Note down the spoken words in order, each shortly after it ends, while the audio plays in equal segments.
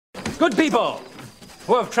Good people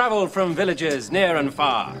who have traveled from villages near and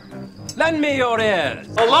far, lend me your ears.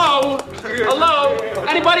 Hello? Hello?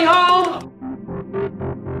 Anybody home?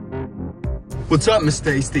 What's up, Miss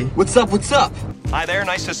Tasty? What's up? Hi there,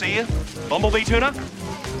 nice to see you. Bumblebee tuna?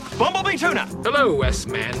 Bumblebee tuna! Hello,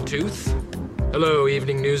 S-Man-Tooth. Hello,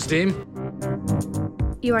 evening news team.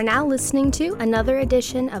 You are now listening to another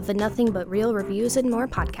edition of the Nothing But Real Reviews and More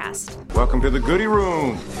podcast. Welcome to the goodie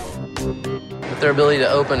room. But their ability to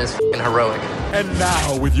open is f***ing heroic. And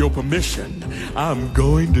now, with your permission, I'm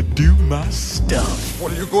going to do my stuff.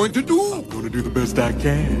 What are you going to do? I'm going to do the best I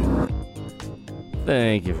can.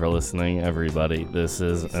 Thank you for listening, everybody. This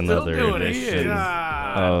is another edition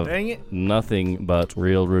of Nothing But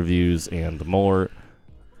Real Reviews and More.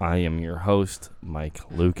 I am your host, Mike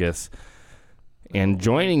Lucas. And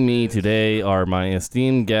joining me today are my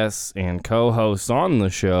esteemed guests and co-hosts on the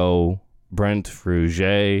show, Brent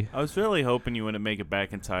Fruget. I was really hoping you wouldn't make it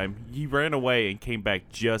back in time. He ran away and came back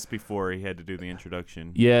just before he had to do the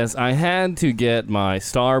introduction. Yes, I had to get my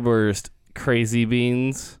Starburst Crazy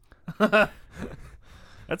Beans.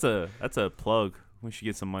 That's a plug. We should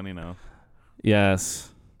get some money now. Yes.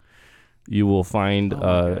 You will find...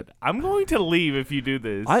 I'm going to leave if you do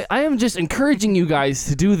this. I am just encouraging you guys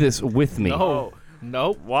to do this with me. No.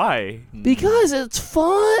 Nope. Why? Because it's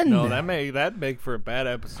fun. No, that'd make for a bad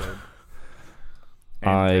episode.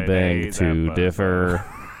 I beg to differ.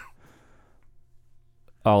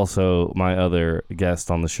 Also, my other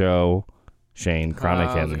guest on the show, Shane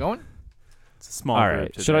Cronican. How's it going? It's a small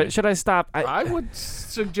group today. Should I stop? I would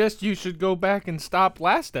suggest you should go back and stop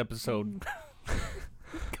last episode.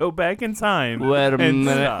 Go back in time. Wait a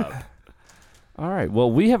minute. Stop. All right.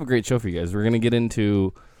 Well, we have a great show for you guys. We're going to get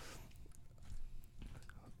into...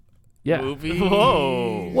 Yeah. Movie.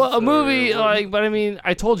 Whoa. Well, a movie, but I mean,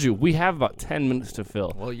 I told you, we have about 10 minutes to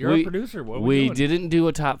fill. Well, you're a producer. What are we doing? Didn't do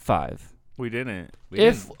a top 5. We didn't.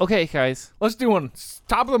 Okay, guys. Let's do one.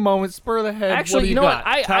 Top of the moment, spur of the head. Actually, what do you know got?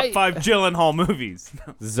 what? Top 5 Gyllenhaal movies.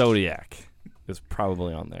 Zodiac is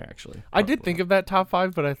probably on there, actually. I did think of that top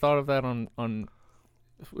 5, but I thought of that on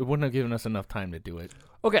it wouldn't have given us enough time to do it.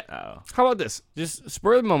 Okay. How about this? Just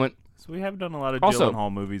spur of the moment. So we have done a lot of Also,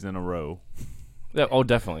 Gyllenhaal movies in a row. Yeah, oh,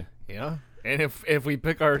 definitely. Yeah. And if we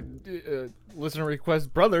pick our listener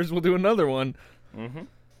request brothers, we'll do another one. Mm-hmm.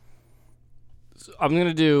 So I'm going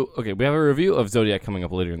to do... Okay, we have a review of Zodiac coming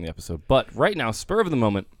up later in the episode. But right now, spur of the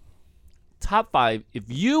moment, top 5. If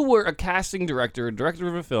you were a casting director, a director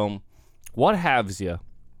of a film, what haves you?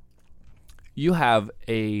 You have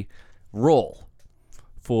a role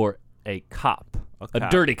for a cop. A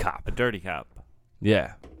dirty cop. A dirty cop.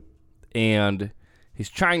 Yeah. And he's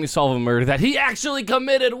trying to solve a murder that he actually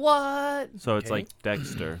committed. What? So it's like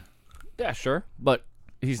Dexter. Yeah, sure. But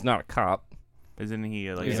he's not a cop. Isn't he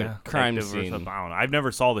He's a crime scene. I don't know. I've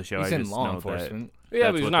never saw the show. He's I in just law know enforcement.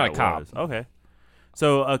 Yeah, but he's not a cop. Was. Okay.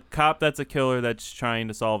 So a cop that's a killer that's trying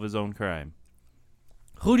to solve his own crime.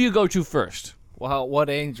 Who do you go to first? Well, what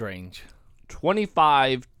age range?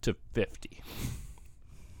 25 to 50.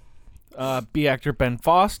 B actor Ben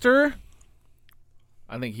Foster.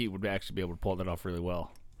 I think he would actually be able to pull that off really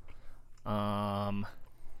well.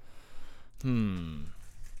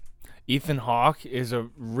 Ethan Hawke is a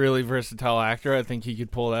really versatile actor. I think he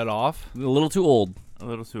could pull that off. A little too old. A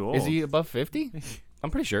little too old. Is he above 50?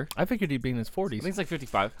 I'm pretty sure. I figured he'd be in his 40s. I think it's like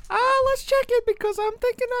 55. Let's check it because I'm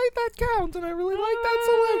thinking that counts, and I really like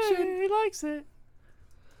that selection. He likes it.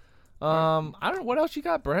 I don't know. What else you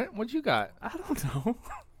got, Brent? What you got? I don't know.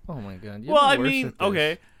 Oh, my God. Well, I mean,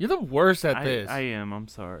 okay. You're the worst at this. I am. I'm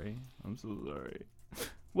sorry. I'm so sorry.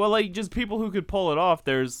 Well, like, just people who could pull it off.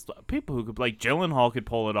 There's people who could, like, Gyllenhaal could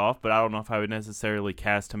pull it off, but I don't know if I would necessarily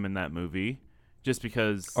cast him in that movie. Just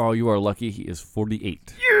because... Oh, you are lucky he is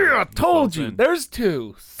 48. Yeah, I told you. There's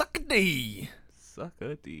 2. Suck a D. Suck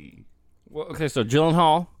a D. Well, okay, so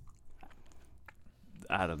Gyllenhaal.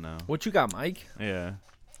 I don't know. What you got, Mike? Yeah.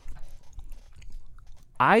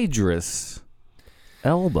 Idris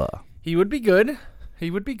Elba. He would be good. I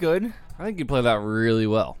think he'd play that really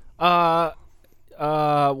well.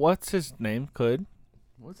 What's his name? Could.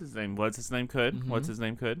 What's his name? Could. Mm-hmm. What's his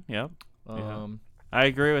name? Could. Yep. I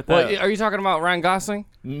agree with that. Well, are you talking about Ryan Gosling?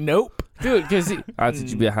 Nope. Dude, because he... That's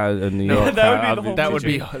New York.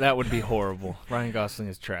 That would be horrible. Ryan Gosling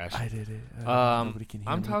is trash. I did it.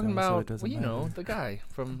 I'm talking about, the guy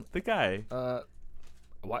from... The guy.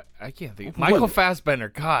 What? I can't think of Michael Fassbender.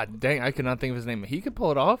 God dang, I could not think of his name. He could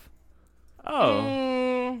pull it off.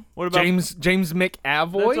 Oh. What about James McAvoy?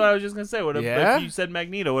 That's what I was just going to say. What if you said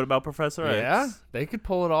Magneto? What about Professor X? Yeah, they could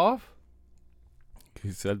pull it off.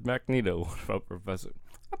 He said Magneto. What about Professor?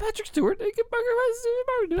 Patrick Stewart. They could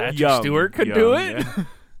Patrick Stewart could do it. Yeah.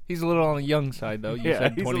 He's a little on the young side, though. You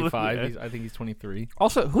said he's a little- 25. yeah. I think he's 23.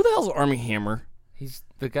 Also, who the hell's Army Hammer? He's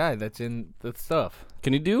the guy that's in the stuff.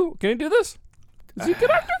 Can he do this? Is he a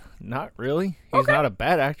good actor? Not really. He's not a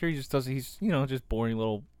bad actor. He just does. He's just boring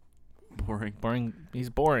little. Boring. He's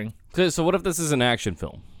boring. So what if this is an action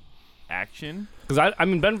film? Action? Because I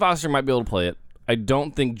mean, Ben Foster might be able to play it. I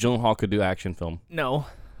don't think Gyllenhaal could do action film. No.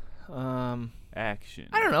 Action.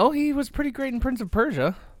 I don't know. He was pretty great in Prince of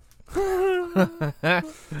Persia.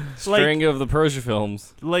 String of the Persia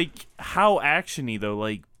films. Like, how actiony, though?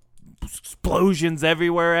 Like, explosions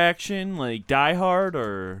everywhere action? Like, Die Hard,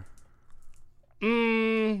 or...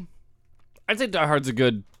 I'd say Die Hard's a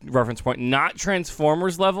good reference point. Not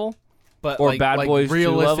Transformers level, but or like, Bad Boys 2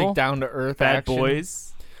 realistic, level. down to earth Bad action.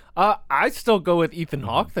 Boys? I'd still go with Ethan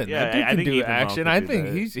Hawke then. Yeah, that dude I can think do Ethan Hawke action. could I do think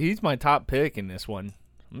that. he's my top pick in this one.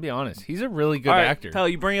 I'm gonna be honest. He's a really good All right, actor. Hell,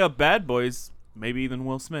 you bring up Bad Boys, maybe even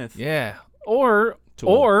Will Smith. Yeah. Or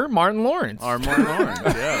Martin Lawrence. Or Martin Lawrence,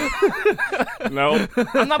 yeah. No,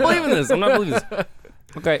 I'm not believing this.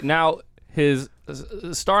 Okay, now his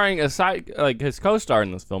starring aside, like his co-star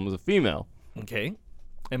in this film is a female. Okay.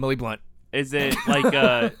 Emily Blunt. Is it like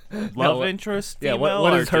a love interest Yeah, female?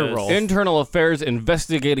 what or is her just- role? Internal Affairs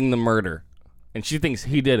investigating the murder, and she thinks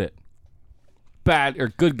he did it. Bad or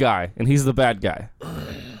good guy, and he's the bad guy.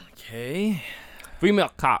 Okay. Female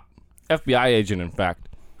cop, FBI agent, in fact,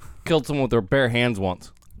 killed someone with her bare hands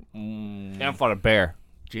once. And fought a bear.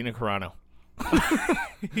 Gina Carano.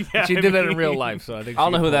 Yeah, She did that in real life, so I think I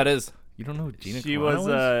don't know who that is. You don't know who Gina She Carano was is?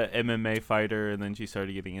 a MMA fighter, and then she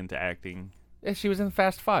started getting into acting. Yeah, she was in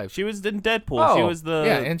Fast Five. She was in Deadpool. She Oh, was the...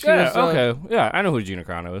 Yeah, and she Yeah, was okay. Yeah, I know who Gina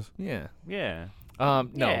Carano is. Yeah. Yeah. No,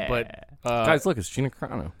 Yeah. but Guys, look, it's Gina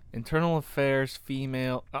Carano. Internal Affairs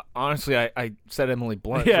female. Honestly, I said Emily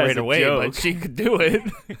Blunt Yeah, right as a away, joke. but she could do it.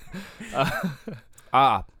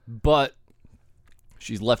 But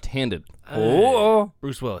she's left-handed.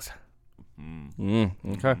 Bruce Willis.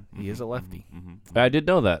 Okay. He is a lefty. I did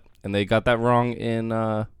know that, and they got that wrong in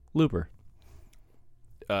Looper.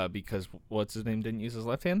 Because what's his name didn't use his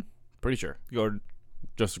left hand? Pretty sure. Joseph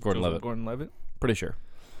Joseph Gordon-Levitt. Gordon-Levitt. Pretty sure.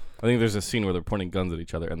 I think there's a scene where they're pointing guns at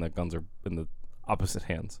each other, and the guns are in the opposite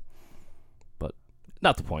hands. But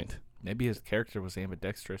not the point. Maybe his character was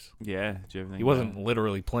ambidextrous. Yeah. Did you ever think He wasn't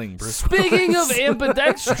literally playing Bruce Speaking Willis. of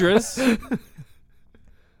ambidextrous,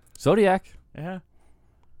 Zodiac. Yeah.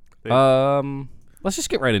 Let's just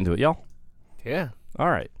get right into it, y'all. Yeah. All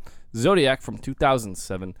right. Zodiac from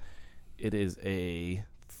 2007. It is a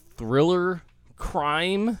thriller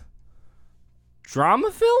crime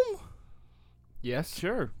drama film? Yes.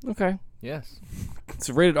 Sure. Okay. Yes. It's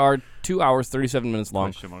rated R, 2 hours, 37 minutes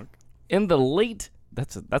long. Question mark. In the late...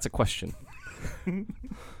 That's a question.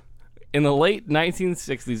 In the late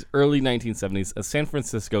 1960s, early 1970s, a San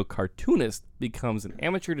Francisco cartoonist becomes an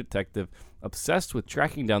amateur detective obsessed with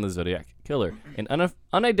tracking down the Zodiac Killer, an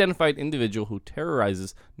unidentified individual who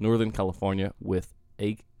terrorizes Northern California with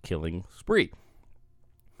a killing spree.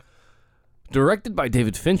 Directed by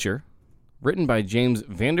David Fincher, written by James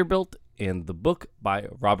Vanderbilt, and the book by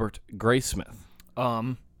Robert Graysmith.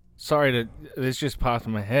 This just popped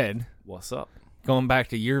in my head. What's up? Going back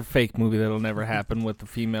to your fake movie that'll never happen with the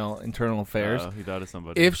female internal affairs. He thought of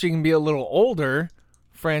somebody. If she can be a little older,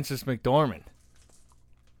 Frances McDormand.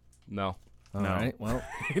 No. All right. Well,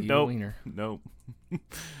 Nope. wiener. Nope. Eat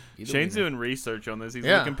a Shane's wiener. doing research on this. He's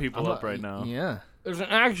Yeah, looking people I'm up right now. Yeah. There's an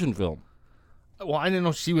action film. Well, I didn't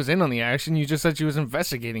know she was in on the action. You just said she was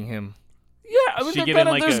investigating him. Yeah, I mean, She get in,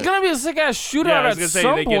 like, there's a- gonna be a sick ass shootout Yeah, I was at gonna say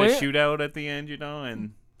some they point. get a shootout at the end,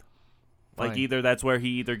 and like Fine. either that's where he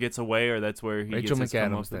either gets away or that's where he Rachel gets his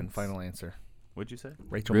McAdams, then. comeuppance. Final answer. What'd you say?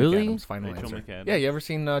 Rachel Really? McAdams, final Rachel answer. McAdams. Yeah, you ever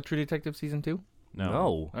seen True Detective Season 2? No.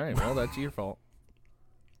 All right, well, that's your fault.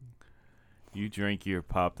 You drank your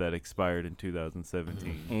pop that expired in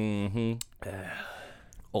 2017.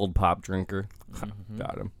 Old pop drinker.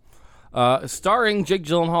 Got him. Starring Jake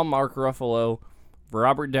Gyllenhaal, Mark Ruffalo,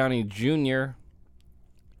 Robert Downey Jr.,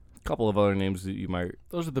 a couple of other names that you might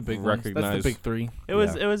Those are the big ones. That's recognize. the big three. It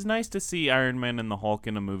was nice to see Iron Man and the Hulk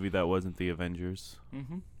in a movie that wasn't the Avengers.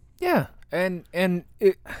 Yeah, and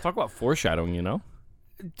it, Talk about foreshadowing, you know?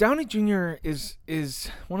 Downey Jr. is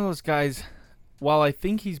one of those guys. While I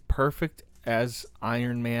think he's perfect as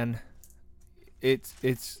Iron Man,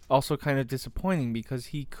 it's also kind of disappointing because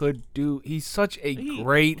he's such a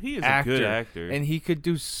great he is actor, a good actor, and he could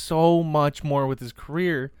do so much more with his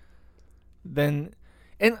career than,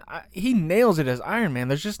 and he nails it as Iron Man.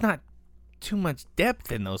 There's just not too much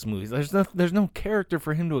depth in those movies. There's no character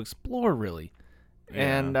for him to explore really,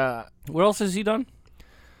 and What else has he done?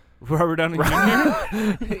 Robert Downey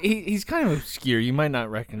Jr. he's kind of obscure. You might not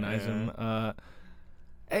recognize him.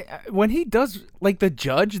 When he does like The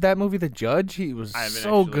Judge, that movie, The Judge, he was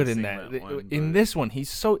so good in that. In this one,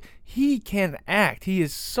 he can act. He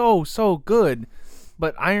is so good.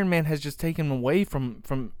 But Iron Man has just taken him away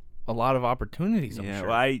from a lot of opportunities. I'm sure.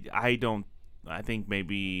 Well, I think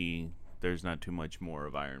maybe there's not too much more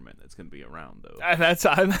of Iron Man that's going to be around, though.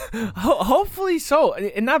 Hopefully so,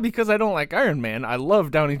 and not because I don't like Iron Man. I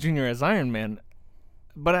love Downey Jr. as Iron Man,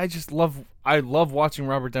 but I love watching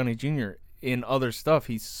Robert Downey Jr. in other stuff.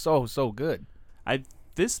 He's so good.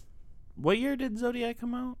 What year did Zodiac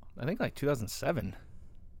come out? I think like 2007.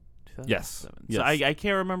 Yes. So I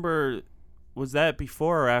can't remember. Was that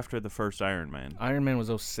before or after the first Iron Man? Iron Man was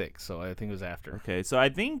 2006, so I think it was after. Okay, so I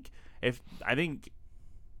think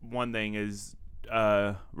one thing is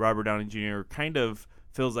Robert Downey Jr. kind of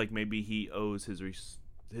feels like maybe he owes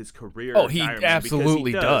his career. Oh, he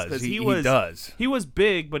absolutely does. He does. He was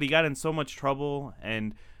big, but he got in so much trouble,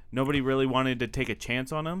 and nobody really wanted to take a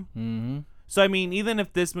chance on him. Mm-hmm. So I mean, even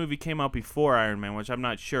if this movie came out before Iron Man, which I'm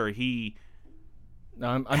not sure, he.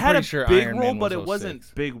 I'm had pretty sure big Iron role, Man was but it 06.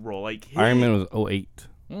 wasn't big role. Like Iron Man was 2008.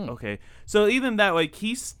 Okay, so even that, like,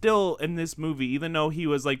 he's still in this movie, even though he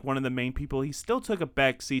was like one of the main people, he still took a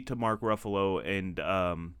back seat to Mark Ruffalo and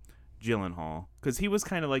Gyllenhaal, because he was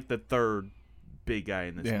kind of like the third big guy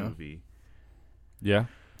in this movie. Yeah.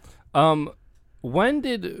 When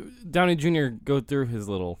did Downey Jr. go through his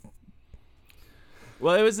little?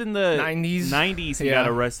 Well, it was in the 90s. 90s he got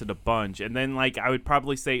arrested a bunch, and then like I would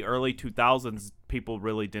probably say early 2000s, people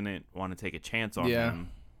really didn't want to take a chance on him.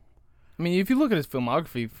 I mean, if you look at his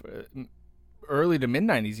filmography, early to mid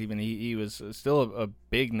 90s, even he was still a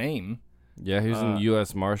big name. Yeah, he was in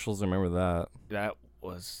U.S. Marshals. I remember that. That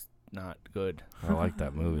was not good. I like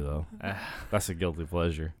that movie though. That's a guilty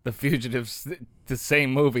pleasure. The Fugitive's the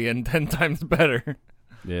same movie and 10 times better.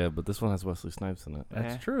 Yeah, but this one has Wesley Snipes in it.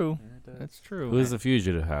 That's true. That's true. Who does The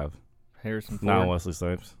Fugitive have? Harrison Ford. Not Wesley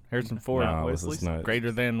Snipes. Harrison Ford. No, Wesley Snipes.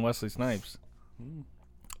 Greater than Wesley Snipes.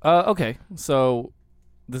 Okay, so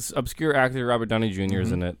this obscure actor Robert Downey Jr.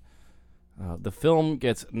 is in it. The film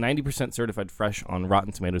gets 90% certified fresh on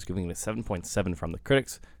Rotten Tomatoes, giving it a 7.7 from the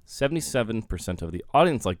critics. 77% of the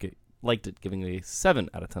audience liked it, giving it a 7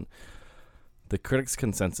 out of 10. The critics'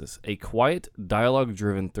 consensus: a quiet,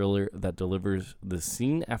 dialogue-driven thriller that delivers the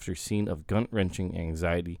scene after scene of gut-wrenching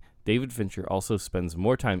anxiety. David Fincher also spends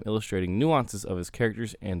more time illustrating nuances of his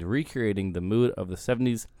characters and recreating the mood of the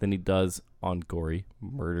 70s than he does on gory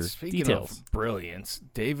murder Speaking details. of brilliance,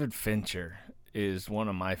 David Fincher is one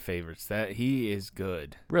of my favorites. That he is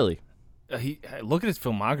good. Really? Look at his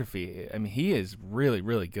filmography. I mean, he is really,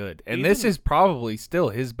 really good. And this is probably still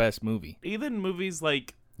his best movie. Even movies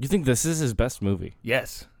like. You think this is his best movie?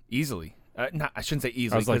 Yes, easily. No, I shouldn't say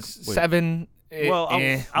easily. I was like, 7. Well,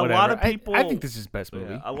 a lot of people. I think this is his best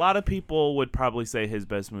movie. A lot of people would probably say his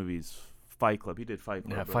best movie's Fight Club. He did Fight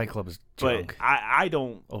Club. Yeah, Fight Club is junk. But I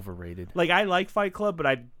don't. Overrated. Like, I like Fight Club, but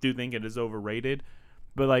I do think it is overrated.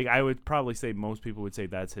 But, like, I would probably say most people would say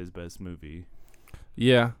that's his best movie.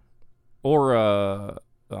 Yeah. Or,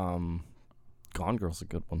 Gone Girl's a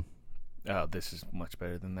good one. Oh, this is much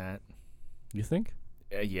better than that. You think?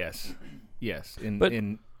 Yes.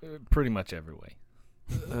 In pretty much every way.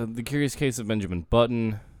 The Curious Case of Benjamin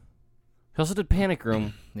Button. He also did Panic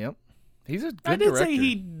Room. Yep. He's a good I didn't director. say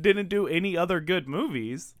he didn't do any other good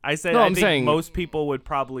movies. I said No, I I'm think saying- most people would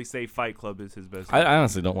probably say Fight Club is his best I movie.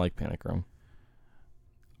 honestly don't like Panic Room.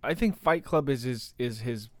 I think Fight Club is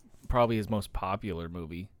his probably his most popular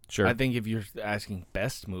movie. Sure. I think if you're asking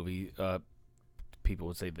best movie, people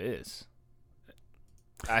would say this.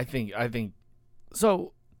 I think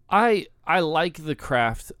So I like the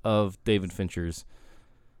craft of David Fincher's.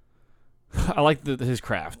 I like his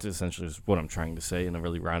craft, essentially, is what I'm trying to say in a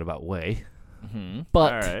really roundabout way. Mm-hmm.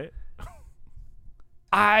 But All right.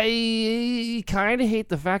 I kind of hate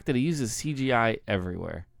the fact that he uses CGI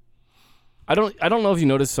everywhere. I don't know if you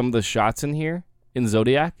noticed some of the shots in here in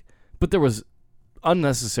Zodiac, but there was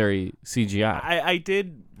unnecessary CGI. I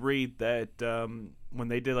did read that when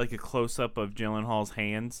they did like a close up of Gyllenhaal's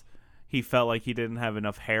hands, he felt like he didn't have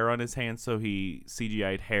enough hair on his hands, so he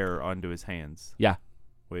CGI'd hair onto his hands. Yeah.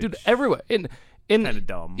 Which Dude, everywhere. Kind of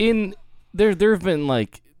dumb. There have been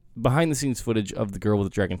like behind the scenes footage of the Girl with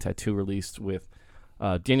the Dragon Tattoo released with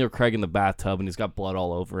Daniel Craig in the bathtub, and he's got blood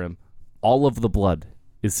all over him. All of the blood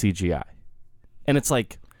is CGI, and it's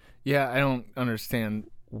like, yeah, I don't understand.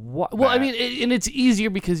 What? Well, I mean, and it's easier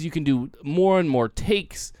because you can do more and more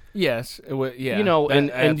takes. Yes, yeah, you know, and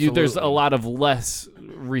there's a absolutely. lot of less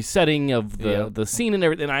resetting of the scene and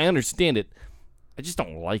everything. I understand it. I just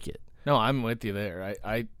don't like it. No, I'm with you there.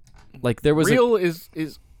 I like there was real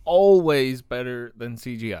is always better than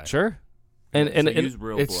CGI. Sure. And use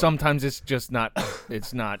real blood. Sometimes it's just not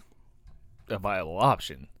it's not a viable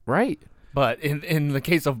option. Right. But in the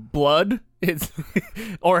case of blood, it's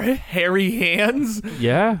or hairy hands.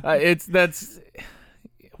 Yeah. That's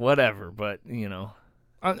whatever, but you know.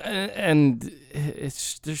 And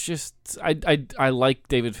there's just I like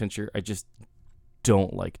David Fincher. I just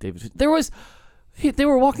don't like David Fincher. They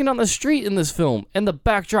were walking down the street in this film, and the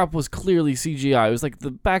backdrop was clearly CGI. It was like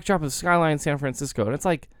the backdrop of Skyline San Francisco, and it's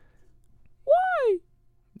like, why?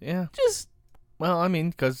 Yeah. Well, I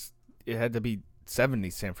mean, because it had to be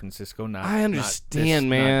 70s San Francisco, not. I understand,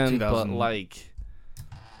 man, not but like,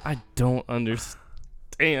 I don't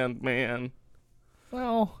understand, man.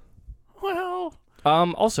 Well.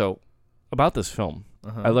 Also, about this film,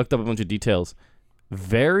 I looked up a bunch of details.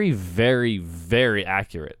 Very, very, very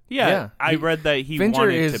accurate. Yeah. I read that he Fincher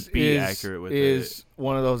wanted to be accurate with it. Is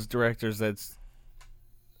one of those directors that's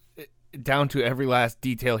down to every last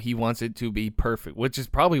detail. He wants it to be perfect, which is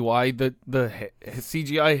probably why the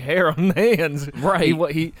CGI hair on the hands.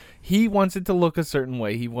 Right. He wants it to look a certain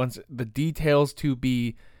way. He wants the details to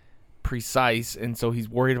be precise, and so he's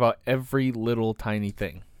worried about every little tiny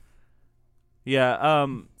thing. Yeah.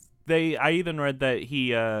 I even read that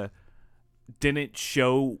he didn't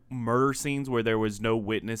show murder scenes where there was no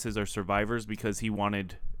witnesses or survivors because he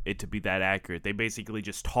wanted it to be that accurate. They basically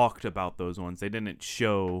just talked about those ones. They didn't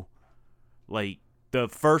show, like, the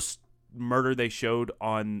first murder they showed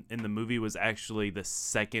in the movie was actually the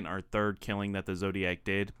second or third killing that the Zodiac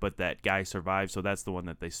did, but that guy survived, so that's the one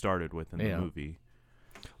that they started with in the movie.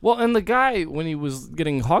 Well, and the guy, when he was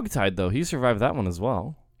getting hogtied, though, he survived that one as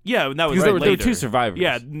well. Yeah, and that was because later. There were two survivors.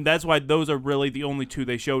 Yeah, that's why those are really the only two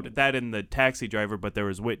they showed. That and the taxi driver, but there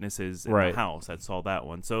was witnesses in the house that saw that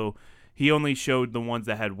one. So he only showed the ones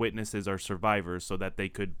that had witnesses or survivors so that they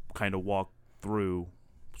could kind of walk through,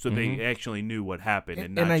 so they actually knew what happened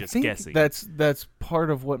and not just guessing. That's part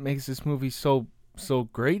of what makes this movie so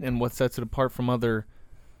great and what sets it apart from other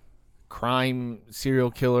crime serial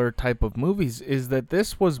killer type of movies is that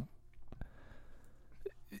this was.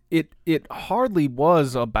 It hardly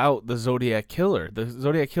was about the Zodiac Killer. The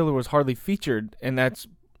Zodiac Killer was hardly featured, and that's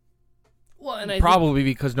probably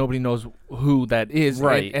because nobody knows who that is.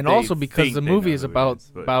 Right. And also because the movie is about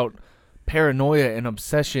paranoia and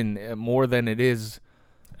obsession more than it is...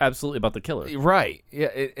 Absolutely about the killer. Right. Yeah,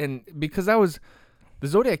 and because that was... The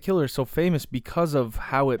Zodiac Killer is so famous because of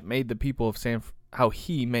how it made the people of how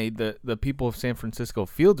he made the people of San Francisco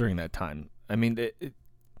feel during that time. I mean,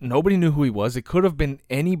 nobody knew who he was. It could have been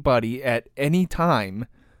anybody at any time,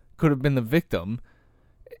 could have been the victim.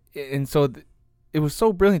 And so it was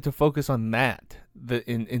so brilliant to focus on that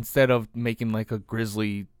instead of making like a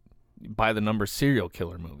grisly, by-the-number serial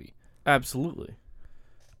killer movie. Absolutely.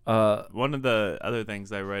 One of the other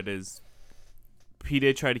things I read is he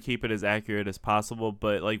did try to keep it as accurate as possible,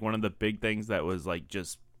 but like one of the big things that was like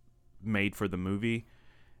just made for the movie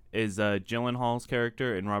is Gyllenhaal's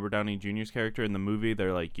character and Robert Downey Jr.'s character in the movie.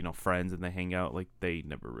 They're like, friends and they hang out. Like they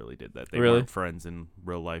never really did that. They weren't friends in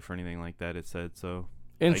real life or anything like that, it said. So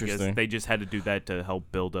interesting. I guess they just had to do that to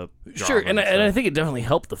help build up drama. Sure, and I think it definitely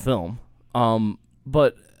helped the film.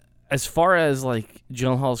 But as far as like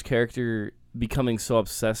Gyllenhaal's character becoming so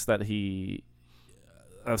obsessed that he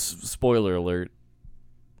spoiler alert,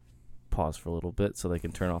 pause for a little bit so they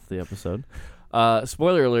can turn off the episode.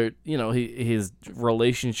 Spoiler alert, his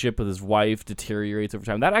relationship with his wife deteriorates over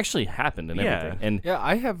time. That actually happened and everything. And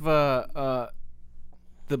I have the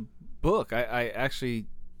book. I actually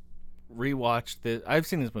rewatched it. I've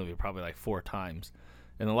seen this movie probably like 4 times.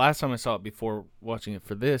 And the last time I saw it before watching it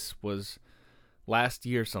for this was last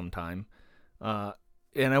year sometime.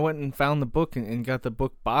 And I went and found the book and got the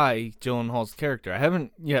book by Gyllenhaal's character. I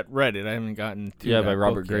haven't yet read it. I haven't gotten to that by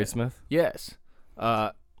Robert book yet. Graysmith? Yes.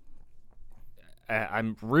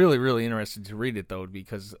 I'm really, really interested to read it though,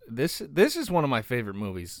 because this is one of my favorite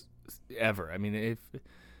movies ever. I mean,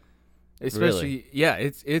 especially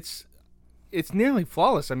it's nearly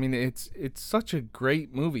flawless. I mean, it's such a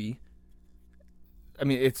great movie. I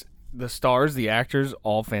mean, it's the stars, the actors,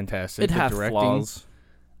 all fantastic. It has flaws.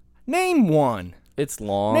 Name one. It's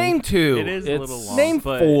long. Name 2. It is a little long. Name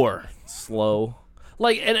 4. Slow.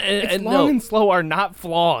 Like and long and slow are not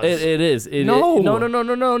flaws. It is. No. No.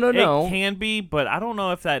 It can be, but I don't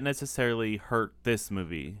know if that necessarily hurt this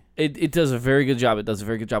movie. It does a very good job. It does a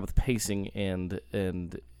very good job with pacing and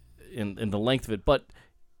the length of it. But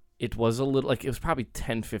it was a little like it was probably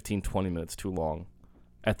 10, 15, 20 minutes too long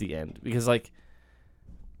at the end because like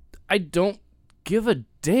I don't give a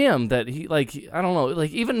damn that he like I don't know like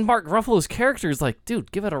even Mark Ruffalo's character is like,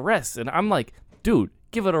 dude, give it a rest, and I'm like, dude,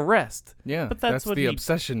 give it a rest. Yeah, but that's what the he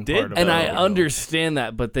obsession did, part of And it. I understand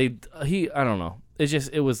that, but I don't know.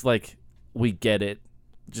 It was like, we get it.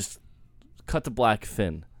 Just cut to black,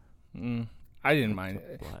 Finn. I didn't mind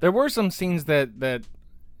it. There were some scenes that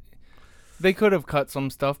they could have cut some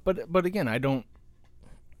stuff, but again, I don't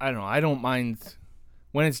mind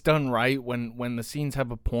when it's done right, when the scenes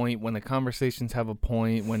have a point, when the conversations have a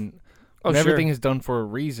point, when everything is done for a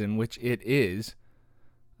reason, which it is.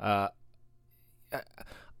 I'm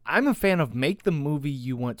a fan of make the movie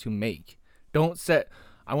you want to make. Don't set,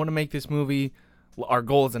 I want to make this movie, our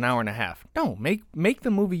goal is an hour and a half. No, make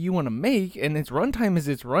the movie you want to make, and its runtime is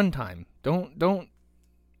its runtime. Don't,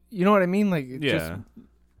 you know what I mean? Like, just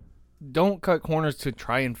don't cut corners to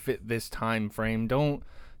try and fit this time frame. Don't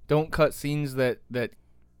cut scenes that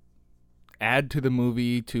add to the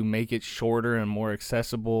movie to make it shorter and more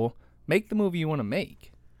accessible. Make the movie you want to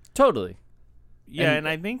make. Totally. Yeah, and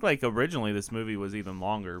I think like originally this movie was even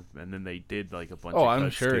longer, and then they did like a bunch of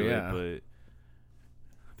cuts to it, but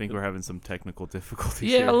I think we're having some technical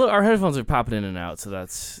difficulties. Yeah, here. look, our headphones are popping in and out, so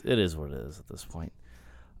it is what it is at this point.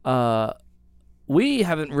 We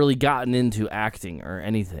haven't really gotten into acting or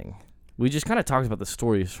anything. We just kind of talked about the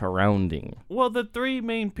story surrounding. Well, the three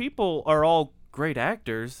main people are all great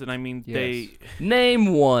actors, and I mean they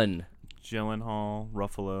name one. Gyllenhaal,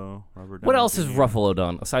 Ruffalo, Robert Downey What else has Jr. Ruffalo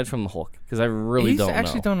done aside from the Hulk? Because I really don't know. He's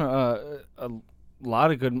actually done a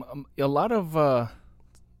lot of good, a lot of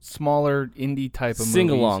smaller indie type of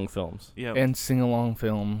sing-along movies. films. Yeah, and sing-along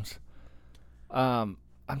films. I'm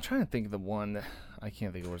trying to think of the one that I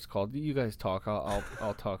can't think of what it's called. You guys talk.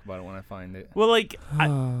 I'll talk about it when I find it. Well, like,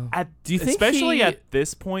 do you think especially at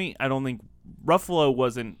this point, I don't think Ruffalo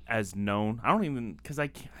wasn't as known. I don't even, because I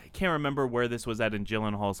can't remember where this was at in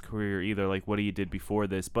Gyllenhaal's career either, like what he did before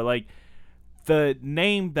this. But like the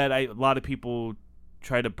name that a lot of people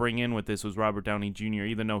try to bring in with this was Robert Downey Jr.,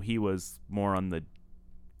 even though he was more on the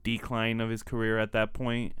decline of his career at that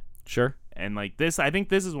point. Sure. And like this, I think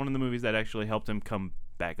this is one of the movies that actually helped him come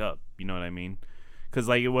back up. You know what I mean? Because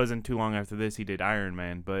like it wasn't too long after this he did Iron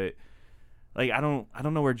Man, but like I don't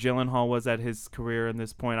know where Gyllenhaal was at his career at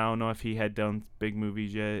this point. I don't know if he had done big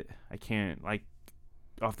movies yet. I can't, like,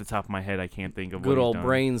 off the top of my head, I can't think of good what he's old done.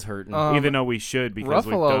 brains hurting. Even though we should, because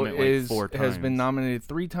Ruffalo we've done it like 4 times. has been nominated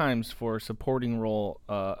 3 times for supporting role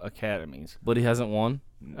academies, but he hasn't won.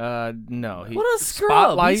 No. What a scrub.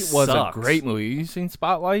 Spotlight He was sucks. a great movie. You seen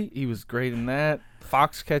Spotlight? He was great in that.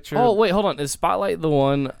 Foxcatcher. Oh wait, hold on. Is Spotlight the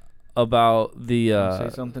one about the? Say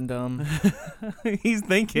something dumb. He's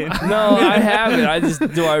thinking. No, I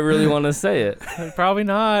haven't. Do I really want to say it? Probably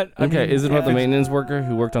not. Okay, is it about the maintenance worker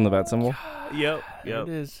who worked on the bat symbol? Yep. It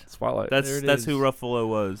is. Spotlight. That's who Ruffalo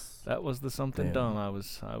was. That was the something dumb. I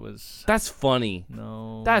was. That's funny.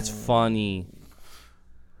 No. That's funny.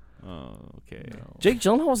 Oh, okay. No. Jake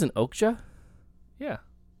Gyllenhaal was in Okja? Yeah.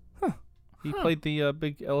 Huh. He played the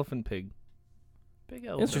big elephant pig. Big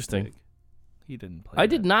elephant Interesting. pig. He didn't play. I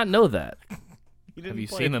did not know that. Have you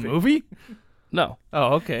seen the movie? No.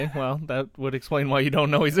 Oh, okay. Well, that would explain why you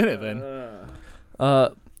don't know he's in it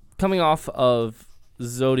then. Coming off of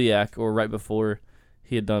Zodiac, or right before,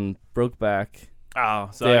 he had done Brokeback. Oh,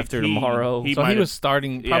 so Day After Tomorrow. He was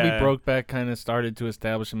starting. Probably Brokeback kind of started to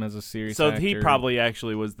establish him as a serious actor. So he probably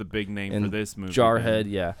actually was the big name for this movie. Jarhead,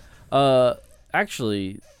 yeah.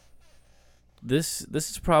 Actually, this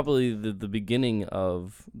is probably the beginning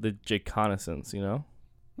of the Jakeconnaissance, you know?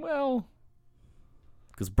 Well,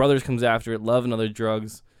 because Brothers comes after it, Love and Other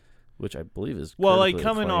Drugs, which I believe is like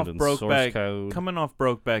coming off Brokeback.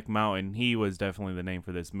 Brokeback Mountain, he was definitely the name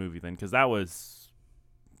for this movie then, because that was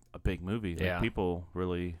a big movie. Like, people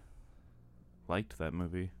really liked that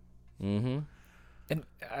movie. Mm-hmm. And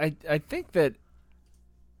I think that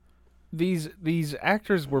these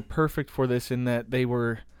actors were perfect for this in that they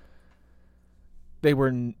were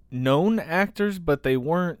known actors, but they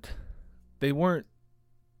weren't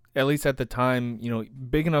at least at the time, you know,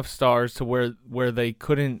 big enough stars to where they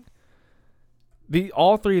couldn't.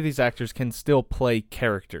 All 3 of these actors can still play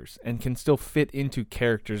characters and can still fit into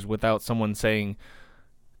characters without someone saying,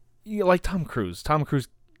 like Tom Cruise. Tom Cruise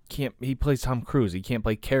can't. He plays Tom Cruise. He can't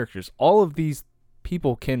play characters. All of these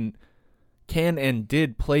people can and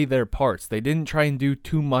did play their parts. They didn't try and do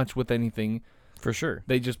too much with anything. For sure.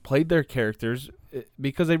 They just played their characters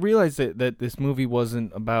because they realized that this movie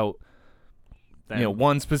wasn't about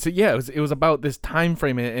one specific. Yeah, it was about this time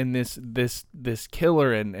frame and this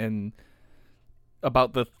killer and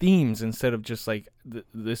about the themes instead of just like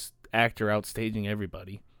this actor outstaging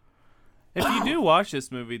everybody. If you do watch this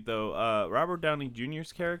movie, though, Robert Downey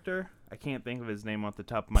Jr.'s character, I can't think of his name off the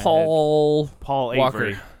top of my head. Paul Paul Walker.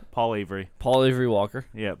 Avery. Paul Avery. Paul Avery Walker.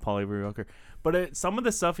 Yeah, Paul Avery Walker. But some of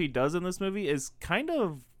the stuff he does in this movie is kind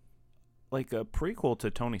of like a prequel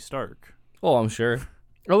to Tony Stark. Oh, I'm sure.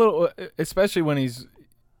 A little, especially when he's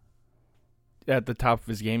at the top of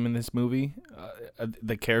his game in this movie.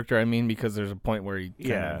 The character, I mean, because there's a point where he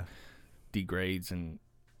kind of degrades,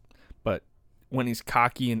 but when he's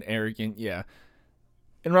cocky and arrogant, yeah.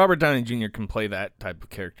 And Robert Downey Jr. can play that type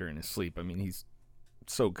of character in his sleep. I mean, he's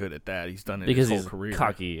so good at that. He's done it because his whole career.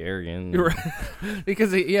 Cocky, arrogant.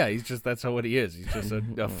 Because he's just that's what he is. He's just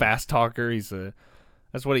a fast talker.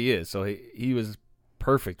 That's what he is. So he was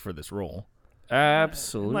perfect for this role.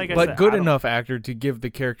 Absolutely. Like but good enough actor to give the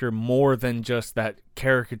character more than just that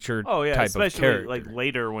caricature type of character. Especially like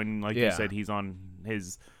later when, like you said, he's on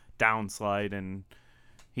his downslide and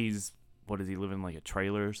he's, what is he, living in like a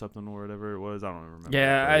trailer or something or whatever it was? I don't remember.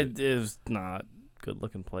 Yeah, it was not a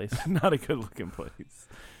good-looking place. Not a good-looking place.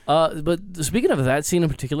 But speaking of that scene in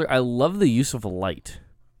particular, I love the use of light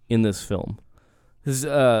in this film.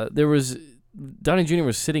 Because Downey Jr.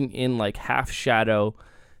 was sitting in like half shadow,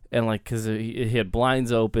 and like because he had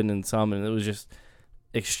blinds open and it was just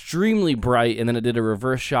extremely bright. And then it did a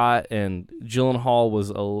reverse shot, and Gyllenhaal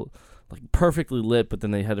was like perfectly lit, but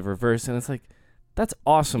then they had a reverse, and it's like that's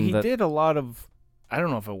awesome. He did a lot of. I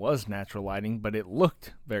don't know if it was natural lighting, but it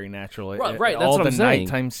looked very natural. Right. That's all what I'm saying. All the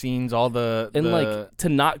nighttime scenes, all like to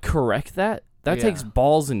not correct that takes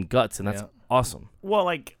balls and guts, and that's awesome. Well,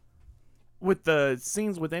 like with the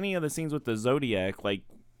scenes, with any of the scenes with the Zodiac, like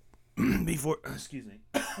before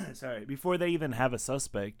they even have a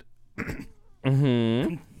suspect.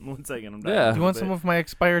 Mm-hmm. 1 second, I'm done. Yeah. Do you want some of my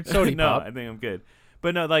expired soda No, pop? I think I'm good.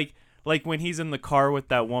 But no, like when he's in the car with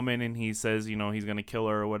that woman and he says, he's gonna kill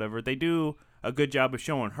her or whatever, they do a good job of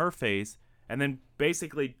showing her face and then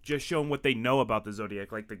basically just showing what they know about the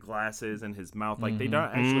Zodiac, like the glasses and his mouth. Like, they're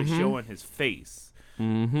not actually showing his face.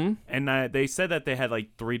 Mm-hmm. And they said that they had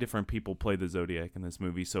like 3 different people play the Zodiac in this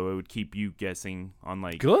movie, so it would keep you guessing on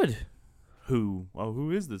like good who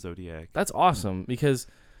is the Zodiac. That's awesome, because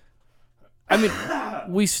I mean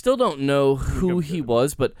we still don't know who he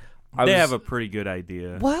was, but they have a pretty good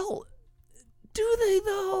idea. Well, do they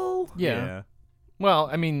though? Yeah. Well,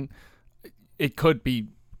 I mean, it could be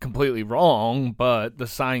completely wrong, but the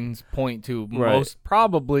signs point to most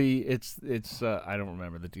probably it's I don't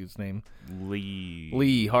remember the dude's name.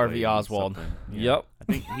 Lee Harvey Oswald. Yeah. Yep. I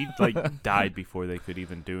think he like died before they could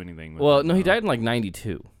even do anything with him. No, he died in like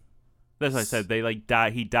 92. That's what I said. They like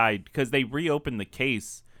died. He died because they reopened the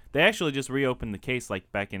case. They actually just reopened the case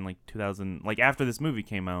like back in like 2000, like after this movie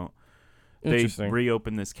came out. They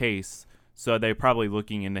reopened this case, so they're probably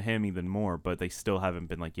looking into him even more, but they still haven't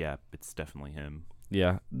been like, yeah, it's definitely him.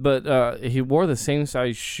 Yeah, but he wore the same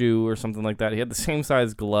size shoe or something like that. He had the same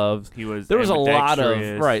size gloves. There was a lot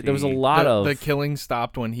of the killing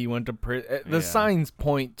stopped when he went to prison. The signs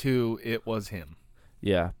point to it was him.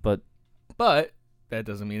 Yeah, but that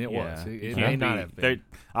doesn't mean it was. It may not have been.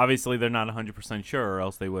 Obviously, they're not 100% sure, or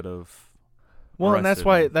else they would have. Well, and that's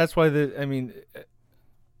why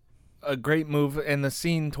a great move, and the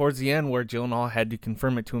scene towards the end where Gyllenhaal had to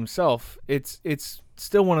confirm it to himself. It's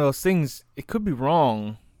still one of those things. It could be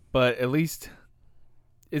wrong, but at least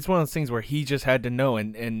it's one of those things where he just had to know,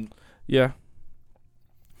 and yeah.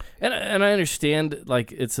 And I understand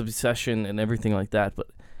like its obsession and everything like that, but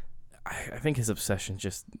I think his obsession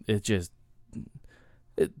it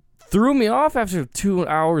threw me off after 2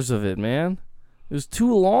 hours of it, man. It was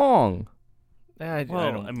too long. I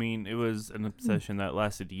mean, it was an obsession that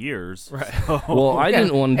lasted years. Right. So. Well, I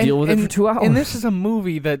didn't want to deal with it for 2 hours. And this is a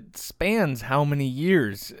movie that spans how many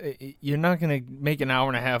years? You're not going to make an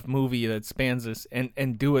hour-and-a-half movie that spans this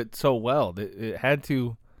and do it so well. It had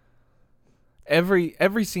to.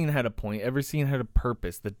 Every scene had a point. Every scene had a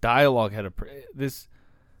purpose. The dialogue had this.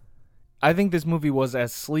 I think this movie was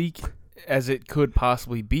as sleek as it could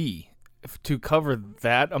possibly be to cover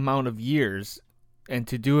that amount of years. And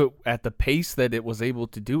to do it at the pace that it was able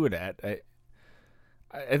to do it at,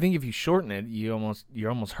 I think if you shorten it, you're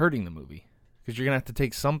almost hurting the movie, because you're gonna have to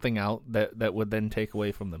take something out that would then take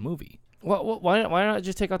away from the movie. Well, why not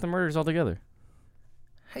just take out the murders altogether?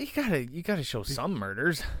 Hey, you gotta show some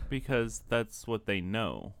murders, because that's what they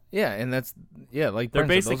know. Yeah, and like they're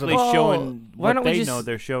basically showing what they know.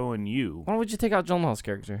 They're showing you. Why don't we just take out Gyllenhaal's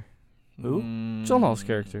character? Who? Gyllenhaal's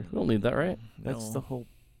character. We don't need that, right? That's the whole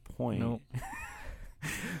point. Nope.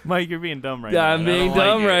 Mike, you're being dumb right now. Yeah, I'm being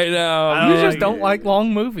dumb right now. You just don't like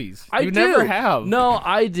long movies. You never have. No,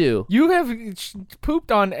 I do. You have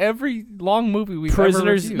pooped on every long movie we've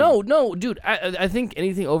Prisoners. ever reviewed. No, dude. I think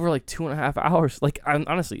anything over like 2.5 hours. Like,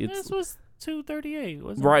 honestly, it's. This was 2:38,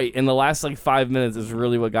 wasn't it? Right, and the last like 5 minutes is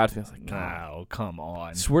really what got to me. I was like, No, come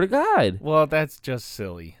on. swear to God. Well, that's just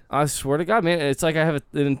silly. I swear to God, man. It's like I have an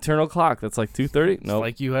internal clock that's like 2:30. It's No,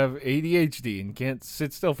 like you have ADHD and can't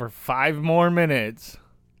sit still for 5 more minutes.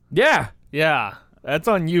 yeah. Yeah, that's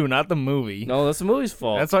on you, not the movie. No, that's the movie's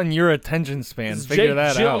fault. That's on your attention span. It's Figure Jake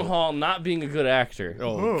that out. Gyllenhaal not being a good actor.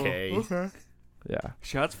 Okay. Yeah,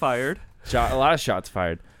 Shots fired. a lot of shots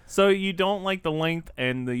fired. So you don't like the length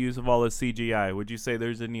and the use of all the CGI. Would you say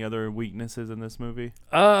there's any other weaknesses in this movie?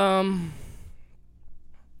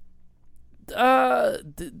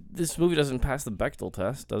 This movie doesn't pass the Bechdel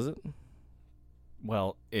test, does it?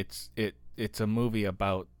 Well, it's a movie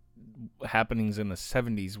about happenings in the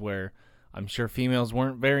 70s where I'm sure females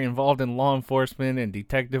weren't very involved in law enforcement and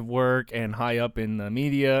detective work and high up in the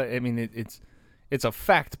media. I mean, it's a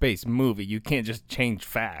fact-based movie. You can't just change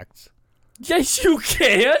facts. Yes, you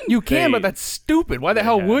can. You can, but that's stupid. Why the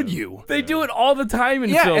hell would you? They do it all the time in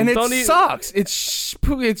Yeah, films. and it Don't sucks. It's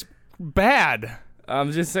bad.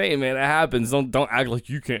 I'm just saying, man, it happens. Don't act like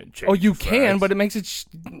you can't change. Oh, you facts. can, but it makes it.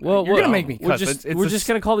 You're gonna make me cuss. We're just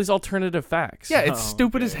gonna call these alternative facts. Yeah, it's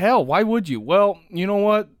stupid as hell. Why would you? Well, you know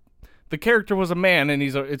what? The character was a man, and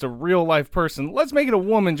it's a real life person. Let's make it a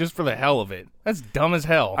woman just for the hell of it. That's dumb as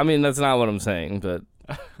hell. I mean, that's not what I'm saying, but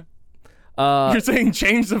you're saying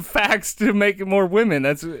change the facts to make it more women.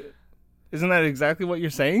 Isn't that exactly what you're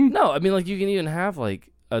saying? No, I mean, like, you can even have like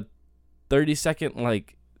a 30-second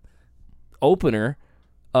like opener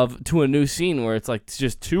to a new scene where it's like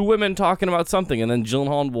just two women talking about something, and then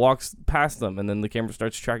Gyllenhaal walks past them, and then the camera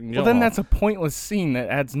starts tracking Gyllenhaal. Well, then that's a pointless scene that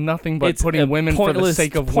adds nothing but putting women for the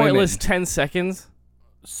sake of pointless women. 10 seconds.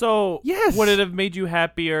 So, yes. Would it have made you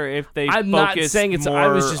happier if they I'm not focused saying it's. more I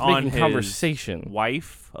was just on making his conversation.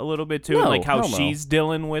 Wife a little bit too, No, like how hell no. she's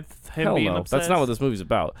dealing with him Hell being no. obsessed. That's not what this movie's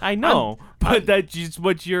about. I know, but that's just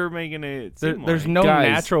what you're making it seem There's like. no Guys.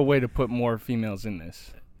 natural way to put more females in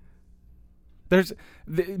this.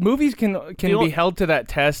 Movies can be held to that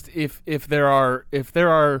test if there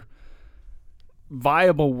are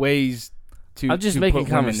viable ways to. I'm just to making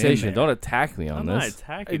put women in conversation. there. Don't attack me on I'm not this.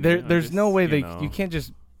 attacking. There's no way you can't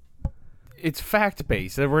just. It's fact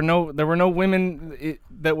based. There were no women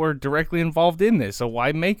that were directly involved in this. So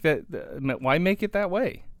why make that? Why make it that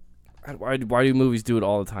way? Why do movies do it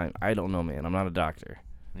all the time? I don't know, man. I'm not a doctor.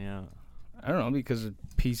 Yeah, I don't know, because of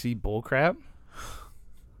PC bullcrap.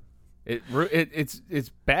 It's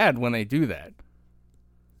bad when they do that.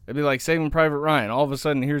 It'd be like Saving Private Ryan. All of a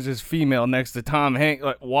sudden, here's this female next to Tom Hanks.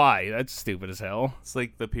 Like, why? That's stupid as hell. it's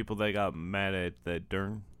like the people that got mad at what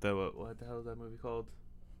the hell is that movie called?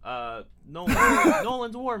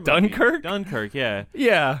 Nolan's war movie. Dunkirk, yeah.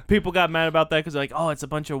 Yeah. People got mad about that because like, oh, it's a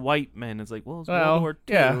bunch of white men. It's like, well, it's World War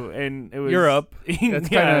II, yeah. and it was Europe. That's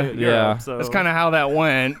kinda- yeah. So That's kind of how that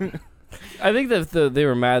went. I think that they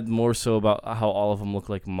were mad more so about how all of them look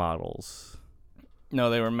like models. No,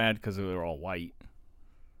 they were mad because they were all white.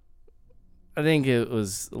 I think it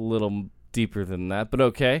was a little deeper than that, but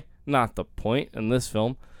okay. Not the point in this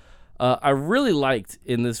film. I really liked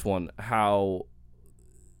in this one how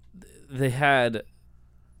they had,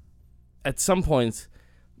 at some points,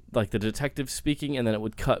 like the detective speaking, and then it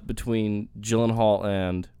would cut between Gyllenhaal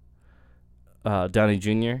and Downey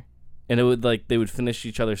Jr., and it would like they would finish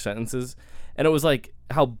each other's sentences, and it was like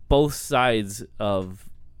how both sides of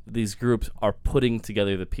these groups are putting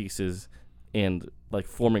together the pieces and like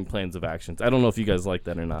forming plans of actions. I don't know if you guys like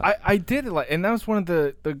that or not. I did like, and that was one of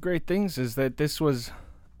the great things is that this was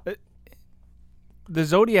the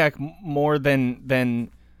Zodiac more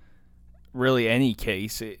than really any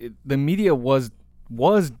case. The media was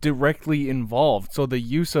directly involved, so the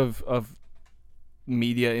use of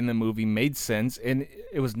media in the movie made sense, and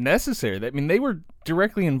it was necessary. I mean, they were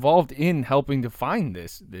directly involved in helping to find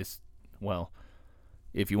this. Well,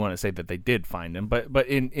 if you want to say that they did find him, but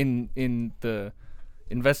in the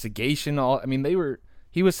investigation,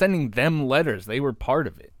 he was sending them letters. They were part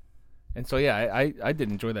of it, and so yeah, I did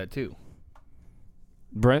enjoy that too.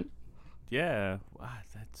 Brent? Yeah, wow,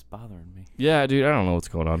 that's bothering me. Yeah, dude, I don't know what's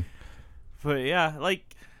going on. But yeah,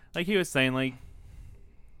 like he was saying, like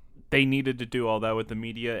they needed to do all that with the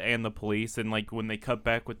media and the police, and like when they cut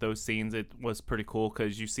back with those scenes, it was pretty cool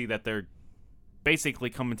because you see that they're basically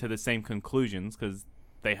coming to the same conclusions because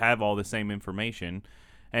they have all the same information,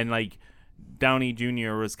 and like Downey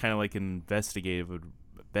Jr. was kind of like an investigative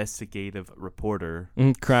reporter,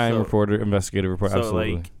 Crime reporter, investigative reporter, so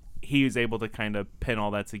absolutely. like he was able to kind of pin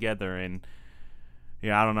all that together, and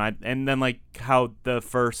yeah, I don't know. And then like how the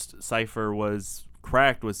first cipher was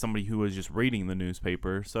cracked was somebody who was just reading the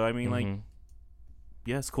newspaper. So I mean, like,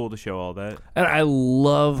 yeah, it's cool to show all that. And I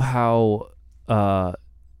love how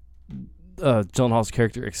Gyllenhaal's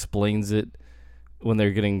character explains it when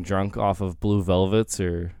they're getting drunk off of Blue Velvets,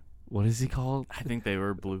 or what is he called? I think they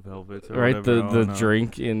were Blue Velvets. Or right, whatever. the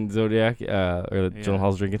drink in Zodiac, or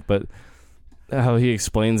Gyllenhaal's drinking, but how he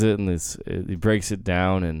explains it and he breaks it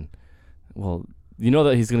down, and well, you know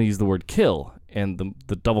that he's going to use the word kill, and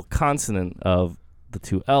the double consonant of the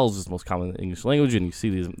two L's is most common in the English language, and you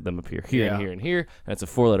see them appear here and here and here, and it's a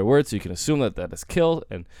 4-letter word, so you can assume that is kill,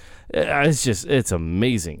 and it's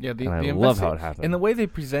amazing. Yeah, and I love how it happened. And the way they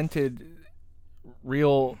presented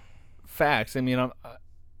real facts, I mean,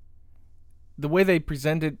 the way they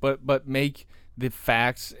present it, but make the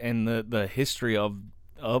facts and the history of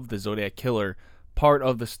the Zodiac Killer part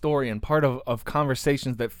of the story and part of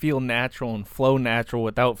conversations that feel natural and flow natural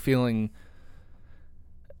without feeling.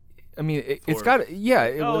 I mean, it's got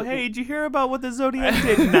hey, did you hear about what the Zodiac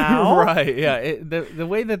did now? Right. Yeah. The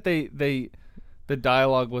way that the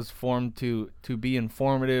dialogue was formed to be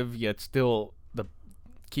informative yet still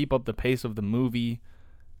keep up the pace of the movie.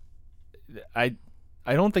 I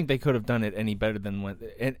don't think they could have done it any better than when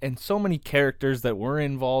and so many characters that were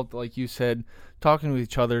involved, like you said, talking with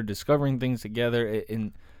each other, discovering things together,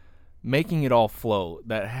 and making it all flow.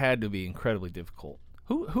 That had to be incredibly difficult.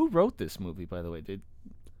 Who wrote this movie, by the way?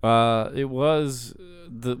 It was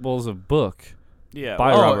a book. Yeah,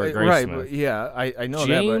 by Robert Graysmith. Right, but I know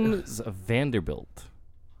James that. But Vanderbilt.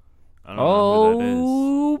 I don't know who that is.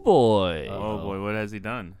 Oh boy! Oh boy! What has he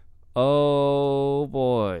done? Oh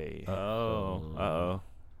boy! Uh-oh.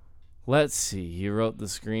 Let's see. He wrote the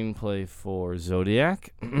screenplay for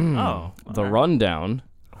Zodiac. The Rundown.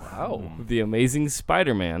 Wow. The Amazing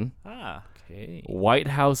Spider-Man. Okay. White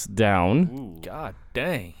House Down. Ooh. God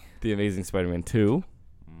dang. The Amazing Spider-Man 2.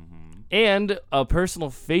 And a personal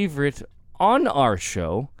favorite on our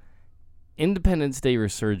show, Independence Day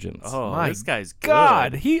Resurgence. Oh, my this guy's good.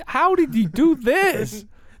 God, how did he do this?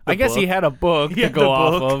 I guess he had a book to go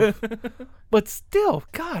off of. But still,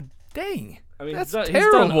 God dang. I mean, that's terrible.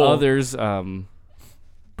 terrible. He's done others,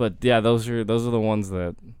 but yeah, those are the ones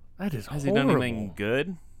that. That is Has horrible. he done anything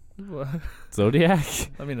good? Zodiac.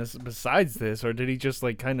 I mean, besides this, or did he just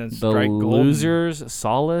like kind of The strike gold? Losers,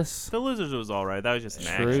 Solace. The Losers was all right. That was just an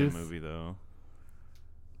action movie, though.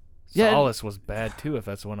 Yeah. Solace was bad too, if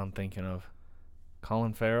that's the one I'm thinking of.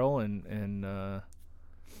 Colin Farrell and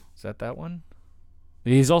is that one?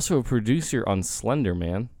 He's also a producer on Slender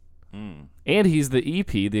Man, and he's the EP,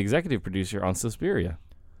 the executive producer on Suspiria,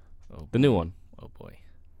 the new one. Oh boy.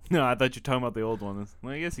 No, I thought you were talking about the old one.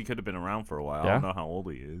 Well, I guess he could have been around for a while. Yeah? I don't know how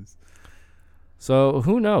old he is. So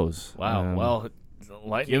who knows? Wow. Well,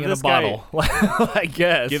 lightning give in a this guy- bottle. I